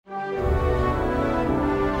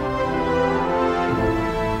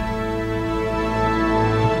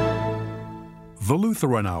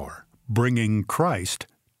Lutheran Hour, bringing Christ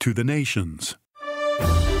to the nations.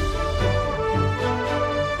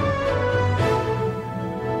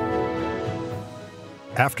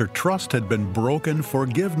 After trust had been broken,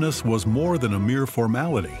 forgiveness was more than a mere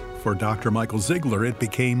formality. For Dr. Michael Ziegler, it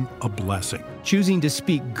became a blessing. Choosing to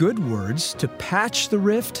speak good words, to patch the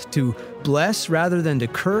rift, to bless rather than to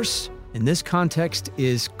curse, in this context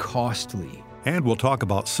is costly. And we'll talk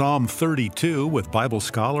about Psalm 32 with Bible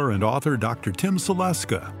scholar and author Dr. Tim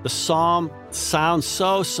Seleska. The psalm sounds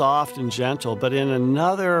so soft and gentle, but in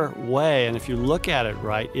another way, and if you look at it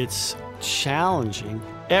right, it's challenging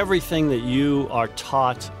everything that you are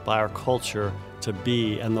taught by our culture to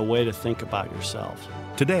be and the way to think about yourself.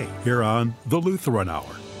 Today, here on the Lutheran Hour.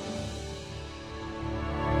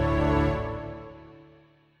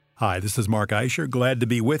 Hi, this is Mark Eischer. Glad to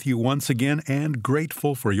be with you once again and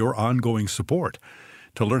grateful for your ongoing support.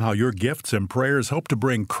 To learn how your gifts and prayers help to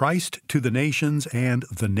bring Christ to the nations and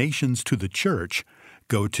the nations to the church,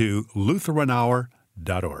 go to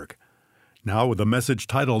LutheranHour.org. Now with a message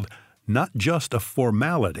titled, Not Just a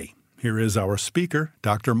Formality, here is our speaker,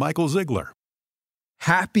 Dr. Michael Ziegler.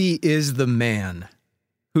 Happy is the man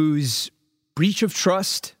whose breach of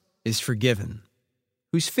trust is forgiven,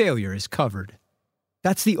 whose failure is covered.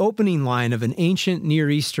 That's the opening line of an ancient Near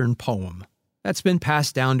Eastern poem that's been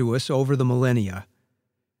passed down to us over the millennia.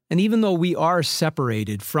 And even though we are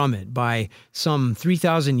separated from it by some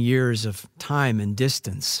 3,000 years of time and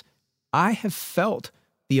distance, I have felt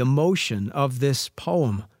the emotion of this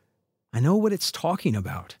poem. I know what it's talking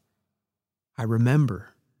about. I remember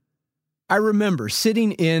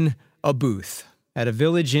sitting in a booth at a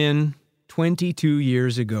village inn 22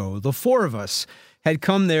 years ago. The four of us had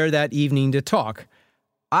come there that evening to talk.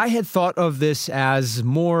 I had thought of this as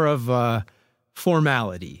more of a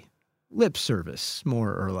formality, lip service,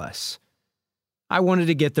 more or less. I wanted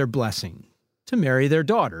to get their blessing to marry their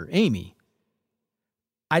daughter, Amy.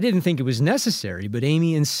 I didn't think it was necessary, but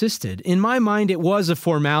Amy insisted. In my mind, it was a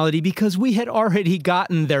formality because we had already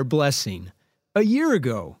gotten their blessing a year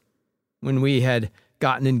ago when we had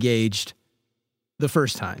gotten engaged the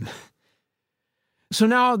first time. So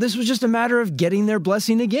now this was just a matter of getting their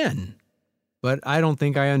blessing again. But I don't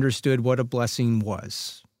think I understood what a blessing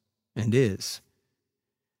was and is.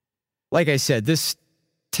 Like I said, this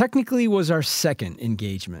technically was our second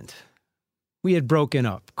engagement. We had broken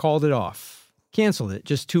up, called it off, canceled it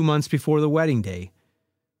just 2 months before the wedding day.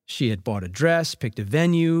 She had bought a dress, picked a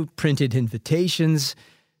venue, printed invitations,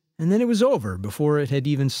 and then it was over before it had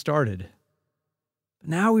even started.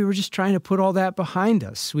 But now we were just trying to put all that behind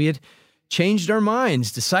us. We had changed our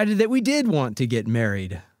minds, decided that we did want to get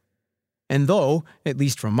married. And though, at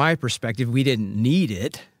least from my perspective, we didn't need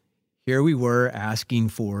it, here we were asking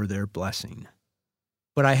for their blessing.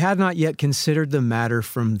 But I had not yet considered the matter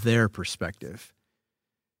from their perspective.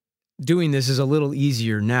 Doing this is a little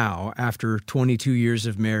easier now, after 22 years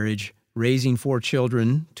of marriage, raising 4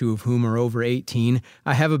 children, 2 of whom are over 18.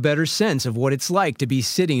 I have a better sense of what it's like to be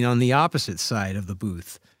sitting on the opposite side of the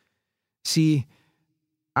booth. See,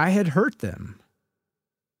 I had hurt them,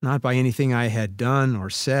 not by anything I had done or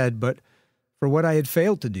said, but for what I had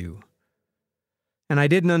failed to do. And I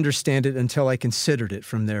didn't understand it until I considered it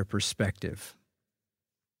from their perspective.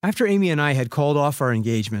 After Amy and I had called off our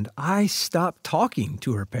engagement, I stopped talking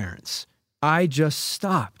to her parents. I just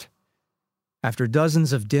stopped. After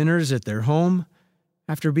dozens of dinners at their home,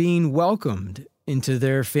 after being welcomed into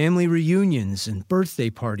their family reunions and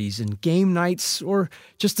birthday parties and game nights, or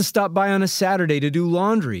just to stop by on a Saturday to do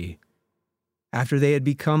laundry, after they had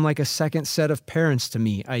become like a second set of parents to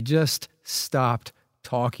me, I just stopped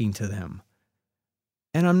talking to them.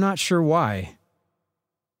 And I'm not sure why.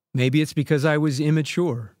 Maybe it's because I was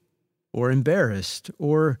immature or embarrassed,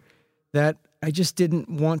 or that I just didn't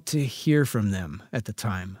want to hear from them at the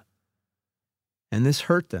time. And this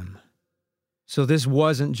hurt them. So this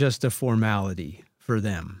wasn't just a formality for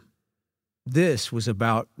them. This was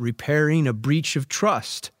about repairing a breach of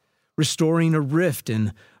trust, restoring a rift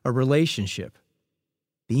in a relationship,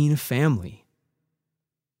 being a family.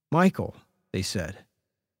 Michael, they said,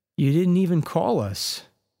 you didn't even call us.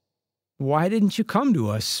 Why didn't you come to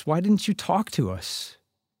us? Why didn't you talk to us?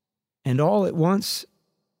 And all at once,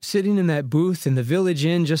 sitting in that booth in the village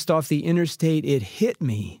inn just off the interstate, it hit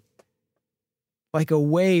me like a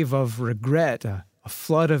wave of regret, a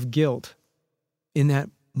flood of guilt. In that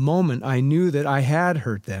moment, I knew that I had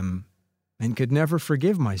hurt them and could never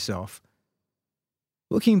forgive myself.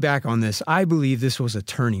 Looking back on this, I believe this was a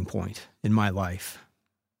turning point in my life.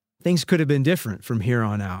 Things could have been different from here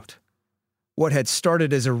on out. What had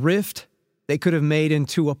started as a rift, they could have made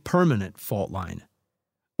into a permanent fault line.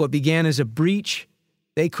 What began as a breach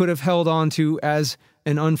they could have held on to as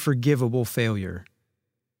an unforgivable failure.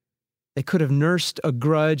 They could have nursed a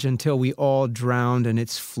grudge until we all drowned in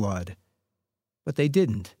its flood. But they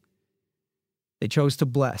didn't. They chose to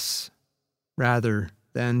bless rather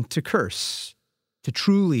than to curse, to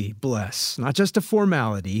truly bless, not just a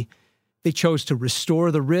formality. They chose to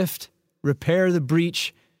restore the rift, repair the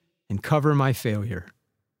breach, and cover my failure.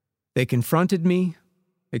 They confronted me,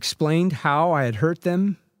 explained how I had hurt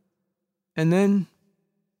them, and then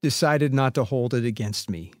decided not to hold it against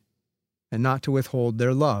me and not to withhold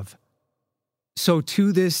their love. So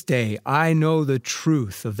to this day, I know the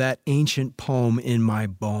truth of that ancient poem in my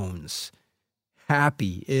bones.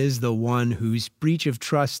 Happy is the one whose breach of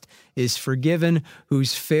trust is forgiven,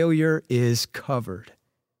 whose failure is covered.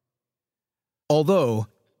 Although,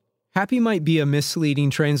 happy might be a misleading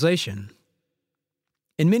translation.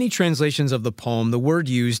 In many translations of the poem, the word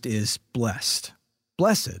used is blessed,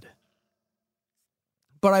 blessed.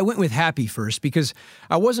 But I went with happy first because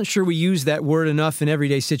I wasn't sure we used that word enough in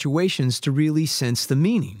everyday situations to really sense the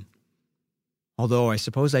meaning. Although I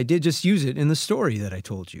suppose I did just use it in the story that I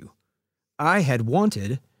told you. I had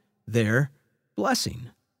wanted their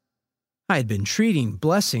blessing. I had been treating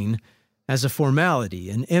blessing as a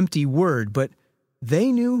formality, an empty word, but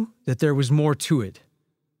they knew that there was more to it.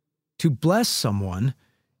 To bless someone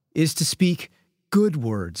is to speak good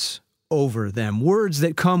words over them, words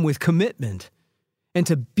that come with commitment. And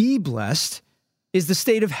to be blessed is the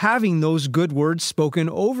state of having those good words spoken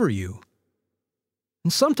over you.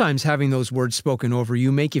 And sometimes having those words spoken over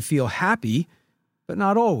you make you feel happy, but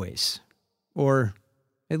not always, or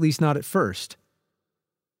at least not at first.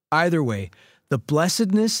 Either way, the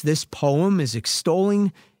blessedness this poem is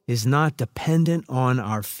extolling is not dependent on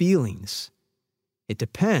our feelings. It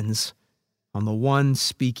depends on the one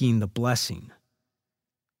speaking the blessing.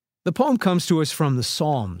 The poem comes to us from the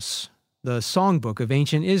Psalms, the songbook of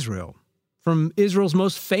ancient Israel, from Israel's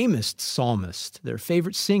most famous psalmist, their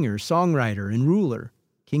favorite singer, songwriter, and ruler,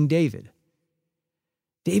 King David.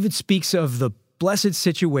 David speaks of the blessed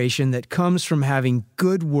situation that comes from having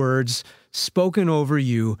good words spoken over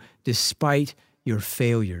you despite your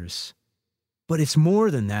failures. But it's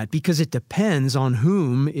more than that because it depends on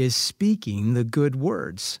whom is speaking the good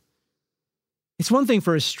words. It's one thing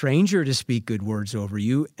for a stranger to speak good words over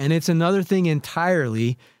you, and it's another thing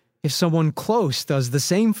entirely if someone close does the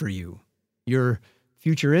same for you, your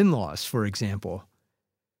future in-laws, for example.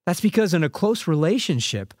 That's because in a close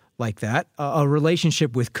relationship like that, a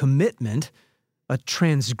relationship with commitment, a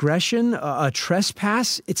transgression, a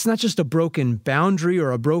trespass, it's not just a broken boundary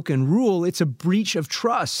or a broken rule, it's a breach of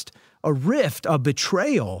trust, a rift, a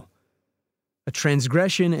betrayal. A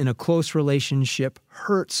transgression in a close relationship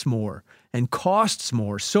hurts more and costs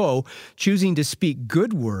more. So, choosing to speak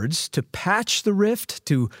good words, to patch the rift,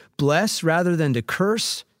 to bless rather than to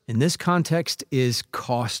curse, in this context is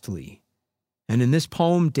costly. And in this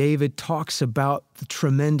poem, David talks about the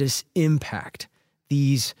tremendous impact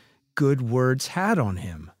these good words had on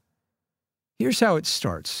him. Here's how it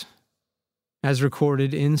starts, as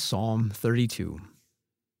recorded in Psalm 32.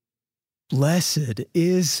 Blessed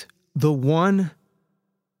is the one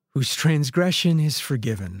whose transgression is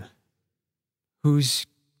forgiven, whose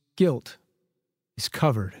guilt is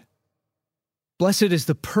covered. Blessed is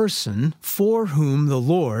the person for whom the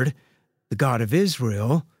Lord, the God of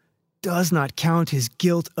Israel, does not count his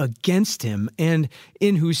guilt against him, and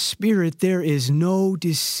in whose spirit there is no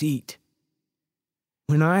deceit.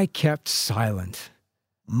 When I kept silent,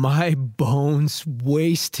 my bones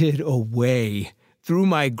wasted away through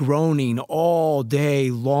my groaning all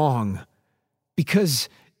day long, because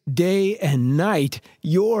day and night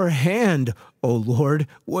your hand, O Lord,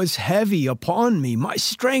 was heavy upon me. My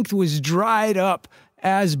strength was dried up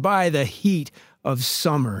as by the heat of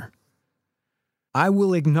summer. I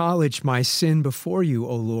will acknowledge my sin before you,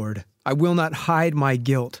 O Lord. I will not hide my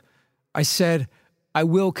guilt. I said, I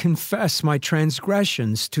will confess my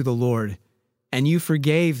transgressions to the Lord, and you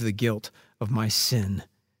forgave the guilt of my sin.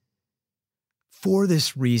 For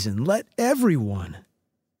this reason, let everyone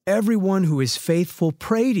who is faithful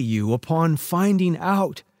pray to you upon finding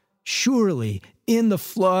out. Surely, in the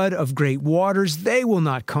flood of great waters, they will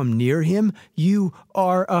not come near him. You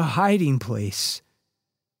are a hiding place.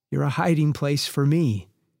 You're a hiding place for me.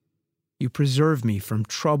 You preserve me from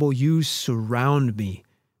trouble. You surround me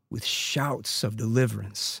with shouts of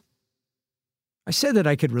deliverance. I said that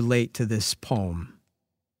I could relate to this poem,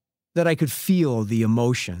 that I could feel the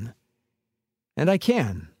emotion. And I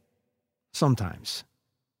can, sometimes.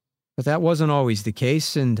 But that wasn't always the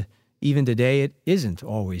case, and even today it isn't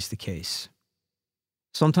always the case.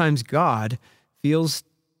 Sometimes God feels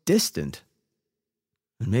distant.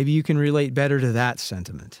 And maybe you can relate better to that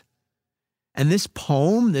sentiment. And this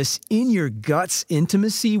poem, this in-your-guts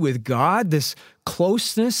intimacy with God, this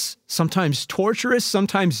closeness, sometimes torturous,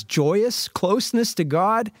 sometimes joyous closeness to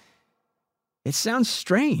God, it sounds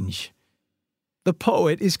strange. The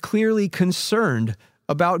poet is clearly concerned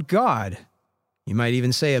about God. You might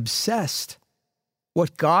even say obsessed.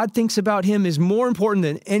 What God thinks about him is more important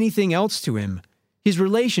than anything else to him. His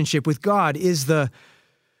relationship with God is the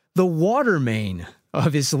water main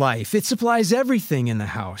of his life. It supplies everything in the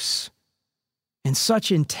house. And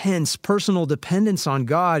such intense personal dependence on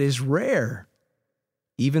God is rare,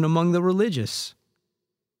 even among the religious.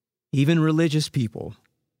 Even religious people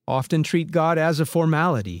often treat God as a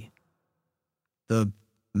formality. The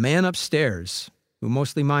man upstairs who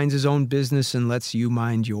mostly minds his own business and lets you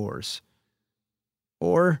mind yours.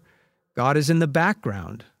 Or God is in the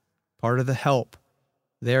background, part of the help,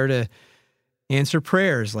 there to answer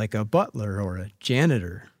prayers like a butler or a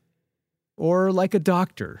janitor, or like a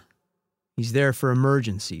doctor. He's there for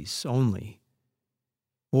emergencies only.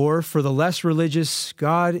 Or for the less religious,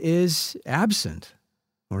 God is absent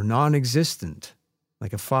or non-existent,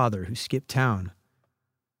 like a father who skipped town.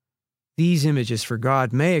 These images for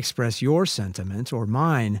God may express your sentiment or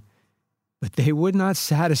mine, but they would not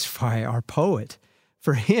satisfy our poet.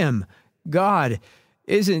 For him, God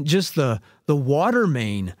isn't just the water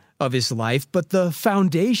main of his life, but the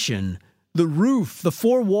foundation, the roof, the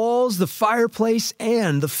four walls, the fireplace,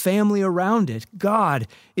 and the family around it. God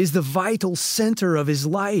is the vital center of his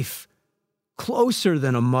life, closer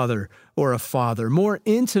than a mother or a father, more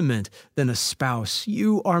intimate than a spouse.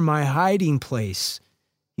 You are my hiding place,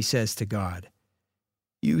 he says to God.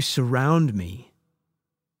 You surround me.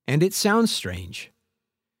 And it sounds strange,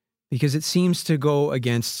 because it seems to go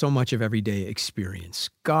against so much of everyday experience.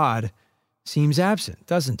 God seems absent,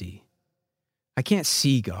 doesn't he? I can't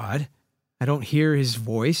see God. I don't hear his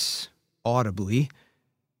voice audibly.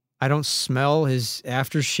 I don't smell his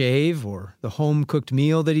aftershave or the home-cooked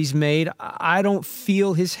meal that he's made. I don't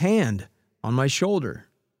feel his hand on my shoulder.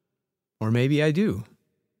 Or maybe I do.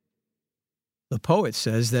 The poet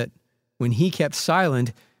says that when he kept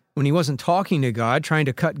silent, when he wasn't talking to God, trying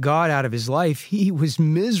to cut God out of his life, he was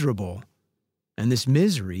miserable. And this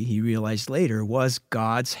misery, he realized later, was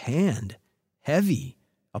God's hand, heavy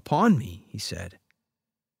upon me, he said.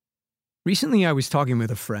 Recently, I was talking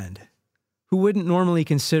with a friend who wouldn't normally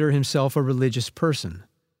consider himself a religious person.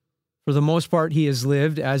 For the most part, he has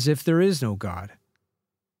lived as if there is no God.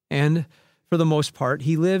 And for the most part,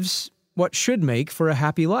 he lives what should make for a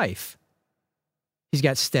happy life. He's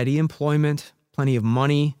got steady employment, plenty of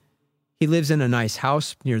money. He lives in a nice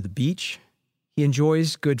house near the beach. He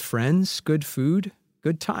enjoys good friends, good food,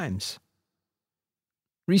 good times.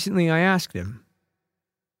 Recently, I asked him,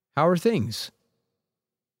 "How are things?"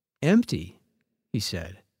 "Empty," he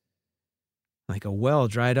said. Like a well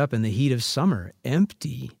dried up in the heat of summer.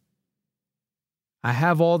 Empty. I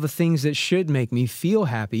have all the things that should make me feel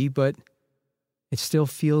happy, but it still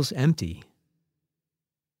feels empty.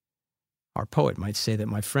 Our poet might say that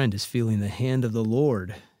my friend is feeling the hand of the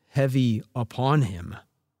Lord heavy upon him.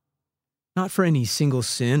 Not for any single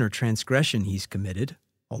sin or transgression he's committed,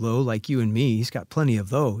 although, like you and me, he's got plenty of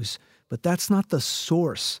those, but that's not the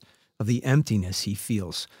source of the emptiness he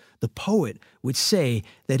feels. The poet would say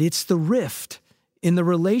that it's the rift in the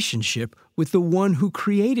relationship with the one who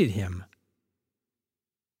created him.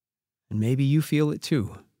 And maybe you feel it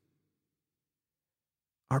too.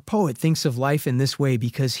 Our poet thinks of life in this way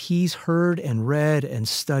because he's heard and read and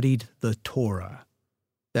studied the Torah.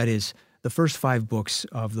 That is, the first 5 books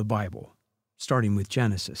of the Bible, starting with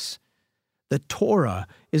Genesis. The Torah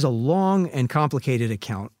is a long and complicated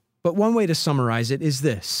account, but one way to summarize it is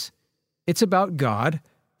this. It's about God,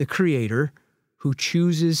 the Creator, who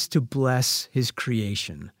chooses to bless his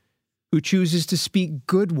creation, who chooses to speak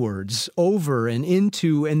good words over and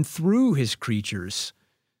into and through his creatures,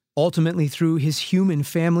 ultimately through his human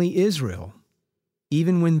family Israel,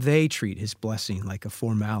 even when they treat his blessing like a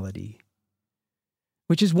formality.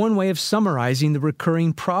 Which is one way of summarizing the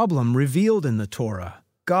recurring problem revealed in the Torah.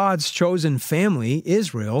 God's chosen family,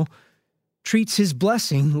 Israel, treats his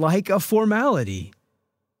blessing like a formality,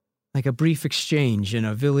 like a brief exchange in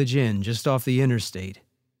a village inn just off the interstate.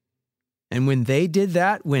 And when they did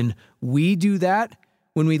that, when we do that,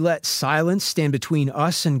 when we let silence stand between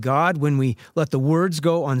us and God, when we let the words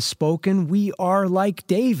go unspoken, we are like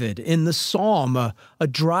David in the psalm, a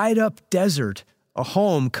dried-up desert, a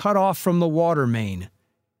home cut off from the water main,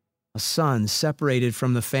 a son separated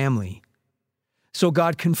from the family. So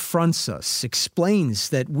God confronts us, explains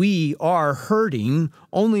that we are hurting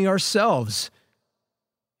only ourselves.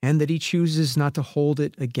 and that he chooses not to hold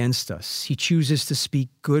it against us. He chooses to speak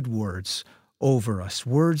good words over us,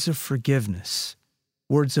 words of forgiveness,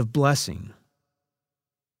 words of blessing.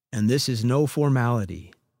 And this is no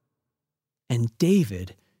formality. And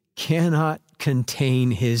David cannot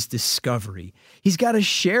contain his discovery. He's got to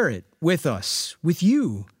share it with us, with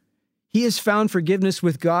you. He has found forgiveness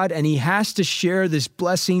with God, and he has to share this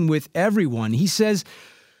blessing with everyone. He says,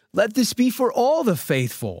 "Let this be for all the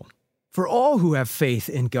faithful, for all who have faith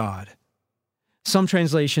in God." Some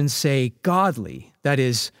translations say godly, that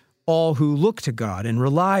is, all who look to God and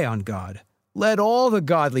rely on God. Let all the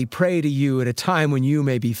godly pray to you at a time when you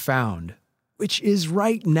may be found, which is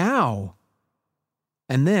right now.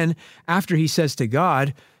 And then, after he says to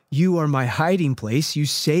God, "You are my hiding place, you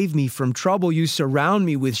save me from trouble, you surround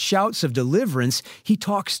me with shouts of deliverance," he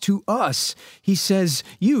talks to us. He says,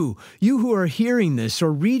 you who are hearing this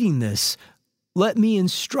or reading this, let me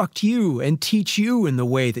instruct you and teach you in the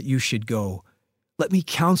way that you should go. Let me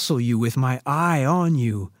counsel you with my eye on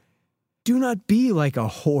you. Do not be like a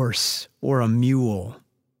horse or a mule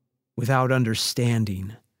without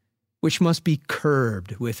understanding, which must be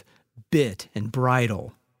curbed with bit and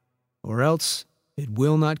bridle, or else it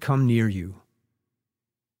will not come near you.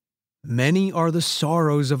 Many are the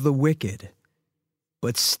sorrows of the wicked,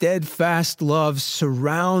 but steadfast love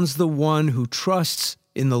surrounds the one who trusts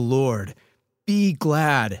in the Lord. Be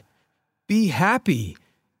glad, be happy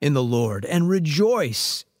in the Lord, and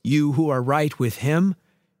rejoice, you who are right with him.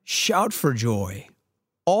 Shout for joy,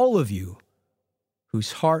 all of you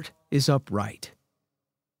whose heart is upright.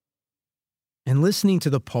 And listening to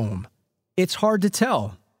the poem, it's hard to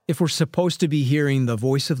tell if we're supposed to be hearing the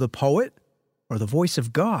voice of the poet or the voice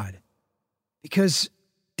of God. Because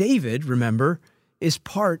David, remember, is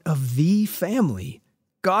part of the family,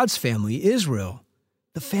 God's family, Israel,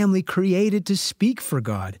 the family created to speak for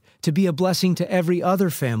God, to be a blessing to every other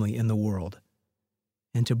family in the world,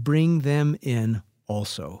 and to bring them in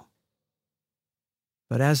also.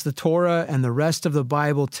 But as the Torah and the rest of the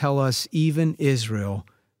Bible tell us, even Israel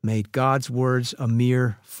made God's words a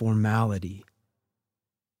mere formality.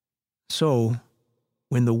 So,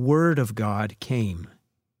 when the Word of God came,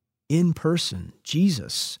 in person,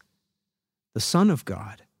 Jesus, the Son of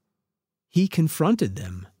God, he confronted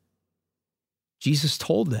them. Jesus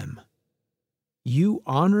told them, "You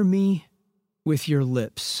honor me with your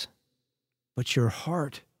lips, but your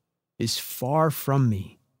heart is far from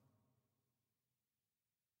me."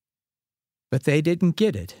 But they didn't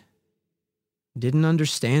get it, didn't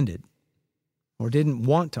understand it, or didn't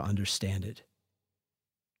want to understand it.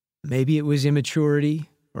 Maybe it was immaturity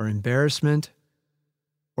or embarrassment,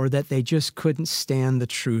 or that they just couldn't stand the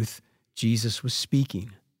truth Jesus was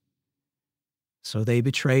speaking. So they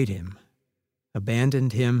betrayed him,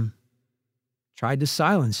 abandoned him, tried to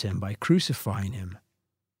silence him by crucifying him.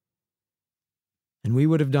 And we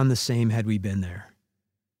would have done the same had we been there.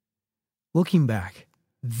 Looking back,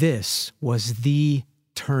 this was the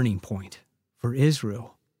turning point for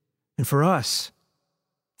Israel and for us.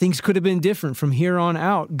 Things could have been different from here on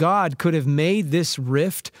out. God could have made this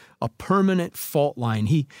rift a permanent fault line.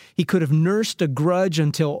 He could have nursed a grudge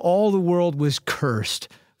until all the world was cursed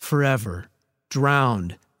forever,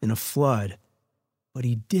 drowned in a flood. But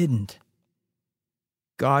he didn't.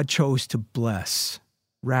 God chose to bless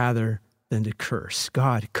rather than to curse.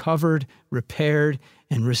 God covered, repaired,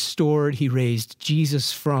 and restored. He raised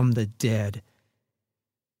Jesus from the dead.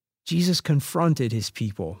 Jesus confronted his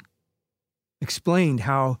people, explained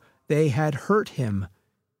how they had hurt him,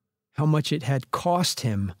 how much it had cost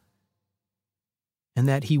him, and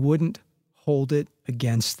that he wouldn't hold it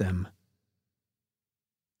against them,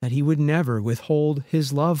 that he would never withhold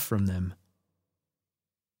his love from them.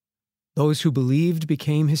 Those who believed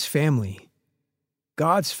became his family,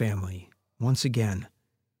 God's family, once again.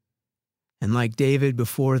 And like David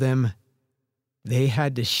before them, they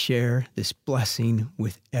had to share this blessing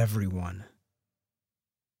with everyone.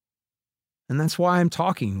 And that's why I'm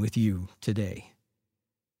talking with you today.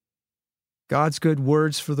 God's good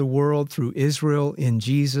words for the world through Israel in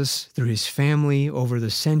Jesus, through his family over the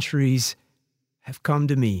centuries, have come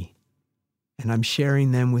to me, and I'm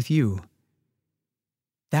sharing them with you.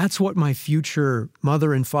 That's what my future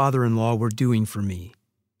mother and father-in-law were doing for me.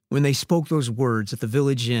 When they spoke those words at the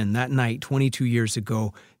Village Inn that night 22 years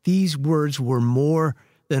ago, these words were more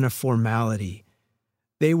than a formality.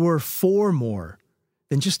 They were for more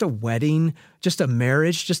than just a wedding, just a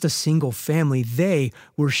marriage, just a single family. They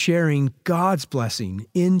were sharing God's blessing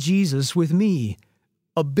in Jesus with me,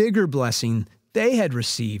 a bigger blessing they had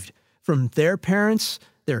received from their parents,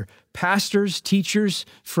 their pastors, teachers,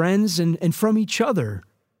 friends, and from each other.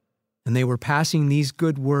 And they were passing these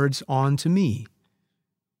good words on to me.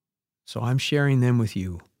 So I'm sharing them with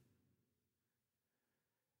you.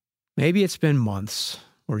 Maybe it's been months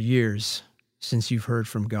or years since you've heard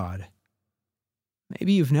from God.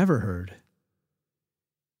 Maybe you've never heard.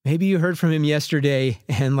 Maybe you heard from him yesterday,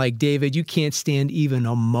 and like David, you can't stand even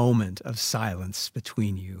a moment of silence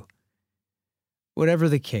between you. Whatever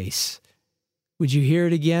the case, would you hear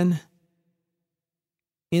it again?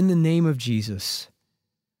 In the name of Jesus,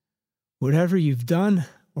 whatever you've done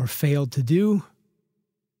or failed to do,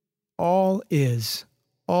 all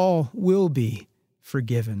will be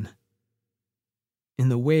forgiven. In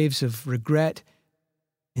the waves of regret,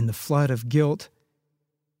 in the flood of guilt,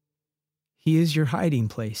 he is your hiding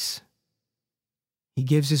place. He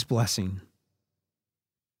gives his blessing,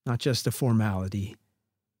 not just a formality,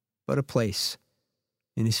 but a place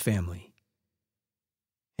in his family.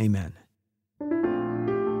 Amen.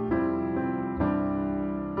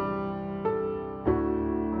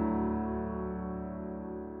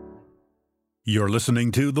 You're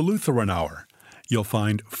listening to the Lutheran Hour. You'll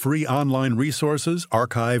find free online resources,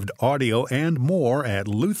 archived audio, and more at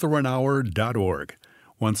lutheranhour.org.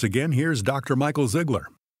 Once again, here's Dr. Michael Ziegler.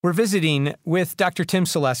 We're visiting with Dr. Tim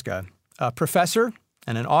Saleska, a professor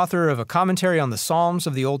and an author of a commentary on the Psalms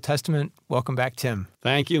of the Old Testament. Welcome back, Tim.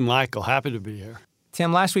 Thank you, Michael. Happy to be here.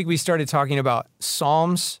 Tim, last week we started talking about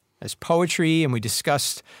Psalms as poetry, and we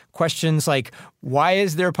discussed questions like, why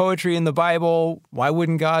is there poetry in the Bible? Why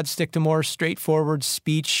wouldn't God stick to more straightforward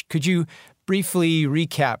speech? Could you briefly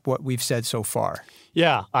recap what we've said so far?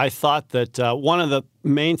 Yeah, I thought that one of the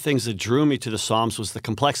main things that drew me to the Psalms was the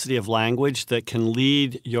complexity of language that can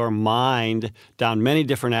lead your mind down many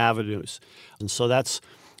different avenues. And so that's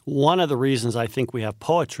one of the reasons I think we have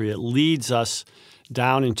poetry. It leads us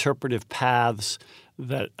down interpretive paths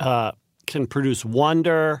that can produce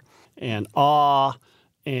wonder and awe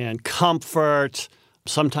and comfort,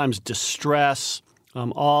 sometimes distress,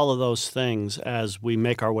 all of those things as we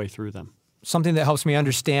make our way through them. Something that helps me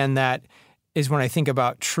understand that is when I think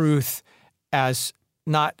about truth as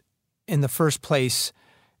not in the first place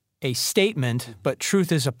a statement, but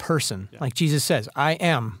truth is a person. Yeah. Like Jesus says, I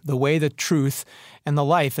am the way, the truth, and the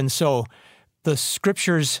life. And so the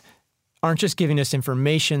scriptures aren't just giving us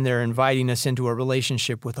information, they're inviting us into a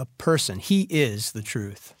relationship with a person. He is the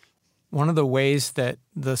truth. One of the ways that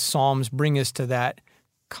the Psalms bring us to that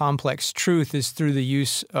complex truth is through the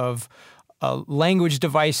use of a language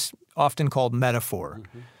device often called metaphor.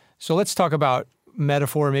 Mm-hmm. So let's talk about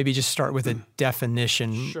metaphor, maybe just start with a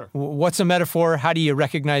definition. Sure. What's a metaphor? How do you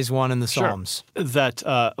recognize one in the Psalms? Sure. That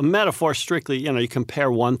a metaphor strictly, you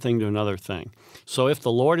compare one thing to another thing. So if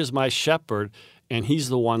the Lord is my shepherd and he's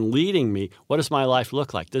the one leading me, what does my life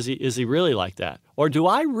look like? Is he really like that? Or do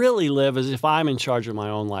I really live as if I'm in charge of my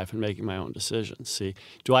own life and making my own decisions? See,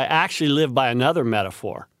 do I actually live by another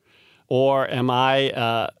metaphor? Or am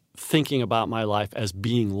I thinking about my life as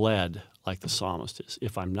being led like the psalmist is?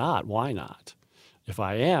 If I'm not, why not? If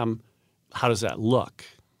I am, how does that look?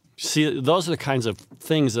 See, those are the kinds of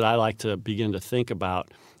things that I like to begin to think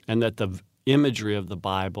about, and that the imagery of the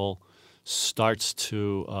Bible starts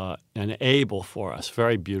to enable for us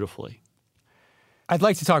very beautifully. I'd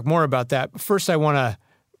like to talk more about that. But first, I want to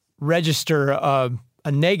register a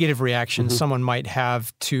negative reaction someone might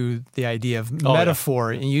have to the idea of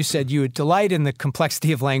metaphor. Yeah. And you said you would delight in the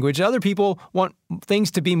complexity of language. Other people want things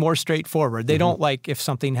to be more straightforward. They don't like if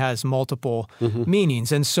something has multiple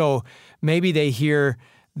meanings. And so maybe they hear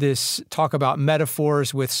this talk about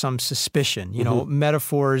metaphors with some suspicion. You know,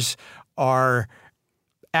 metaphors are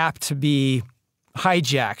apt to be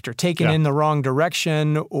hijacked or taken in the wrong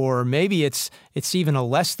direction, or maybe it's even a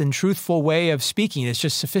less than truthful way of speaking. It's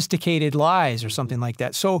just sophisticated lies or something like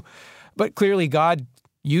that. So, but clearly God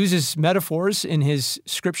uses metaphors in his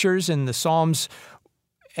scriptures and the Psalms,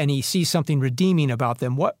 and he sees something redeeming about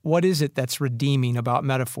them. What is it that's redeeming about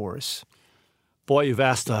metaphors? Boy, you've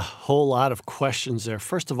asked a whole lot of questions there.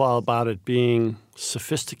 First of all, about it being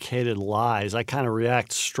sophisticated lies. I kind of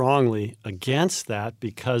react strongly against that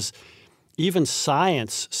because even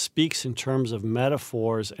science speaks in terms of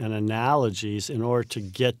metaphors and analogies in order to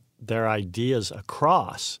get their ideas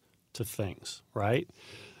across to things, right?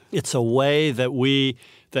 It's a way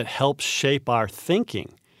that helps shape our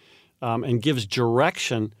thinking and gives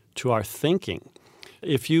direction to our thinking.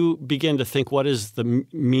 If you begin to think, what is the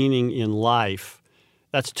meaning in life,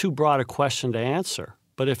 that's too broad a question to answer.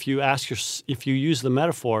 But if you use the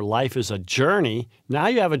metaphor, life is a journey, now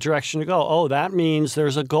you have a direction to go. Oh, that means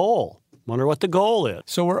there's a goal. Wonder what the goal is.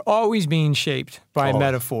 So we're always being shaped by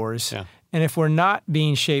metaphors. Yeah. And if we're not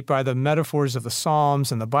being shaped by the metaphors of the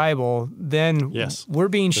Psalms and the Bible, then we're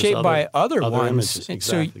being shaped by other ones. Images.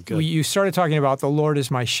 Exactly. So you started talking about the Lord is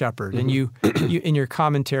my shepherd, and you in your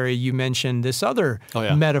commentary you mentioned this other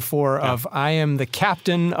metaphor of I am the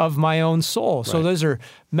captain of my own soul. So those are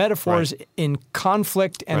metaphors in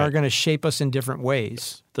conflict and are going to shape us in different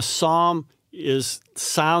ways. The Psalm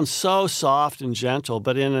sounds so soft and gentle,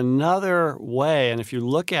 but in another way, and if you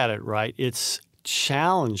look at it right, it's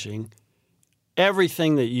challenging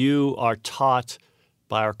everything that you are taught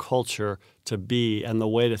by our culture to be and the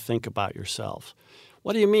way to think about yourself.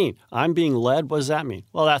 What do you mean? I'm being led? What does that mean?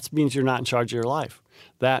 Well, that means you're not in charge of your life.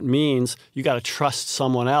 That means you got to trust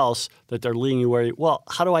someone else that they're leading you where you, well,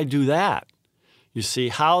 how do I do that? You see,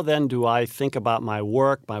 how then do I think about my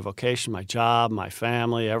work, my vocation, my job, my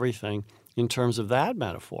family, everything in terms of that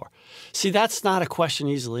metaphor? See, that's not a question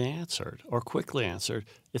easily answered or quickly answered.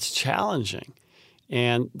 It's challenging.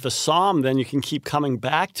 And the Psalm, then you can keep coming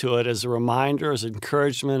back to it as a reminder, as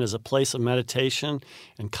encouragement, as a place of meditation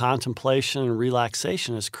and contemplation and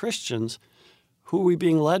relaxation. As Christians, who are we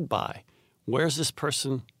being led by? Where's this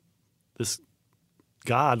person, this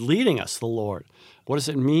God leading us, the Lord? What does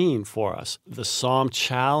it mean for us? The Psalm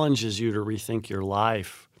challenges you to rethink your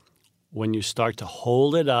life when you start to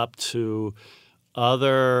hold it up to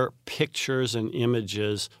other pictures and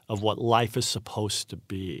images of what life is supposed to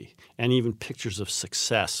be, and even pictures of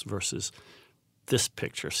success versus this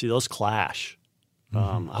picture. See, those clash.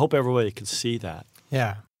 I hope everybody can see that.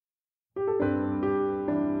 Yeah.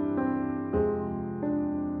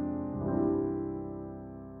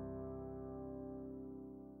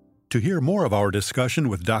 To hear more of our discussion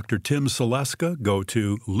with Dr. Tim Saleska, go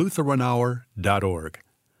to LutheranHour.org.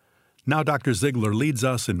 Now Dr. Ziegler leads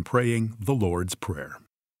us in praying the Lord's Prayer.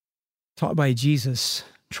 Taught by Jesus,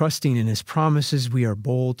 trusting in his promises, we are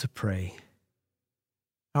bold to pray.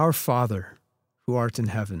 Our Father, who art in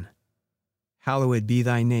heaven, hallowed be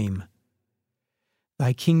thy name.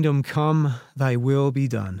 Thy kingdom come, thy will be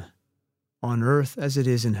done, on earth as it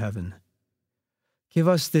is in heaven. Give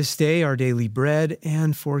us this day our daily bread,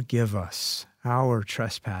 and forgive us our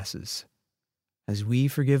trespasses, as we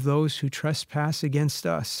forgive those who trespass against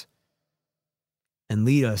us. And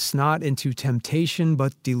lead us not into temptation,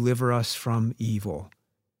 but deliver us from evil.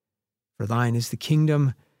 For thine is the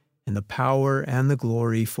kingdom, and the power, and the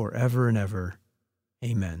glory forever and ever.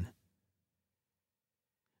 Amen.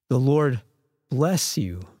 The Lord bless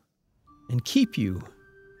you and keep you.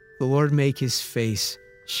 The Lord make his face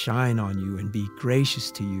shine on you and be gracious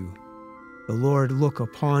to you. The Lord look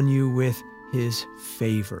upon you with his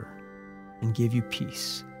favor and give you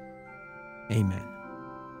peace. Amen.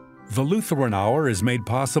 The Lutheran Hour is made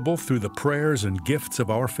possible through the prayers and gifts of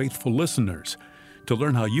our faithful listeners. To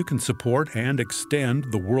learn how you can support and extend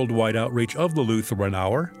the worldwide outreach of the Lutheran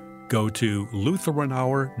Hour, go to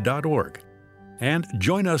LutheranHour.org. And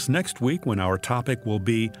join us next week when our topic will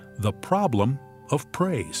be the problem of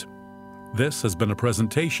praise. This has been a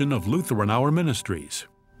presentation of Lutheran Hour Ministries.